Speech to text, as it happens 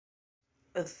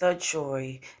The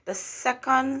joy, the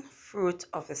second fruit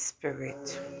of the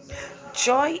Spirit.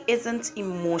 Joy isn't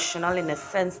emotional in the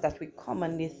sense that we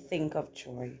commonly think of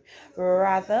joy.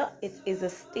 Rather, it is a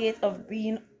state of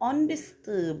being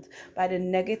undisturbed by the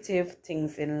negative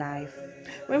things in life.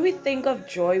 When we think of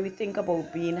joy, we think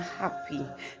about being happy,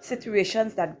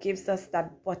 situations that gives us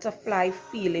that butterfly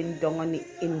feeling down on the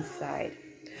inside.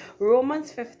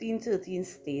 Romans 15:13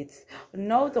 states,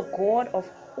 "Now the God of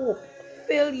hope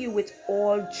fill you with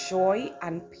all joy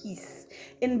and peace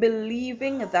in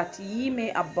believing that ye may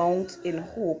abound in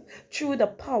hope through the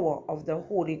power of the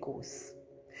Holy Ghost."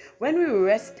 When we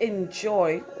rest in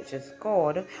joy, which is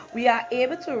God, we are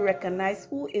able to recognize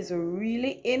who is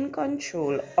really in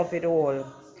control of it all.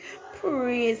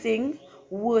 Praising,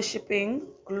 worshiping,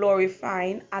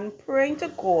 glorifying, and praying to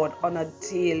God on a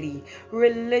daily,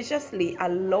 religiously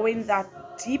allowing that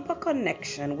deeper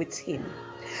connection with Him,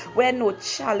 where no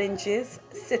challenges,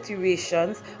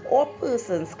 situations, or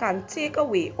persons can take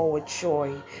away our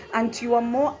joy, and you are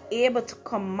more able to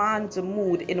command the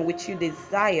mood in which you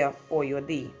desire for your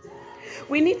day.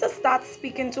 We need to start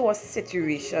speaking to our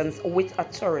situations with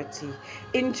authority.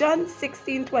 In John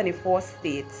 16:24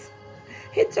 states,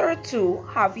 "Hitherto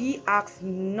have ye asked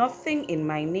nothing in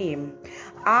my name.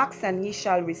 Ask and ye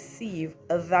shall receive,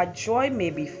 that joy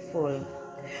may be full."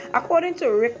 According to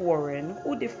Rick Warren,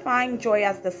 who defined joy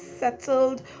as the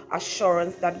settled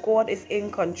assurance that God is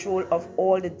in control of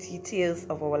all the details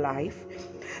of our life,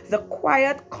 the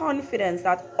quiet confidence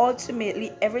that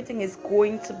ultimately everything is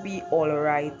going to be all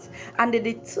right, and the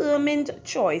determined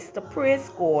choice to praise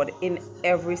God in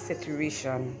every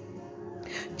situation.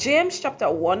 James chapter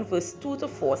 1 verse 2 to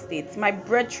 4 states, "My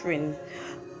brethren,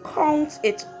 count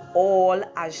it all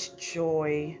as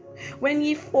joy when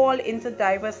ye fall into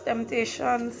diverse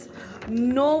temptations,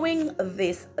 knowing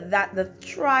this, that the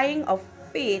trying of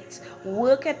faith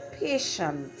worketh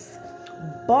patience.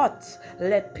 But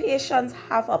let patience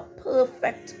have a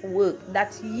perfect work,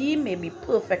 that ye may be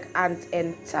perfect and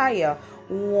entire,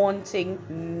 wanting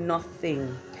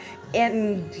nothing.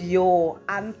 Endure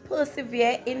and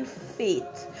persevere in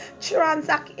faith,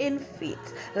 transact in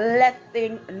faith,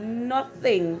 letting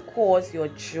nothing cause your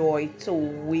joy to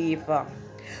waver."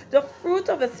 The fruit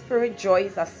of the Spirit, joy,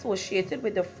 is associated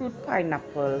with the fruit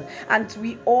pineapple, and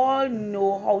we all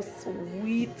know how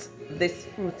sweet this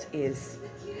fruit is.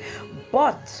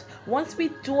 But once we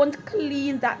don't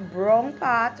clean that brown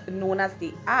part known as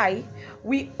the eye,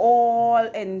 we all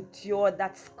endure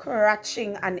that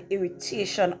scratching and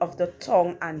irritation of the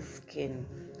tongue and skin.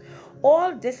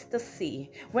 All this to say,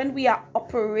 when we are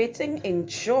operating in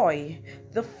joy,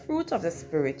 the fruit of the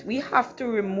Spirit, we have to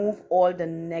remove all the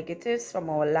negatives from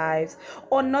our lives,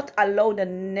 or not allow the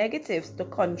negatives to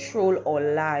control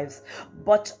our lives,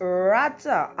 but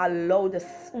rather allow the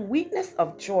sweetness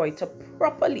of joy to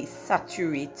properly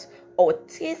saturate our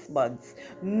taste buds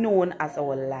known as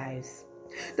our lives.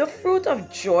 The fruit of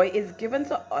joy is given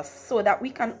to us so that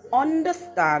we can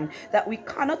understand that we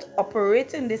cannot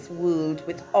operate in this world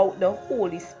without the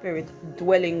Holy Spirit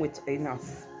dwelling within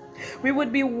us. We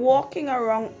would be walking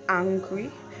around angry,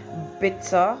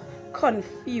 bitter,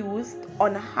 confused,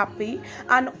 unhappy,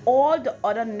 and all the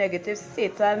other negatives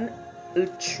Satan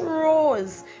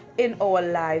throws in our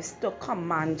lives to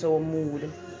command our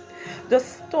mood. The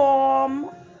storm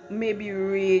may be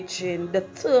raging, the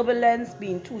turbulence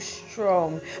being too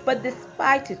strong, but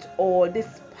despite it all,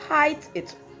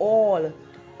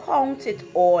 count it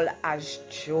all as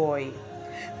joy.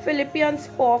 Philippians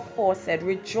 4:4 said,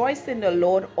 "Rejoice in the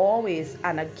Lord always,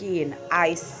 and again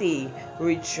I say,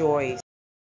 rejoice."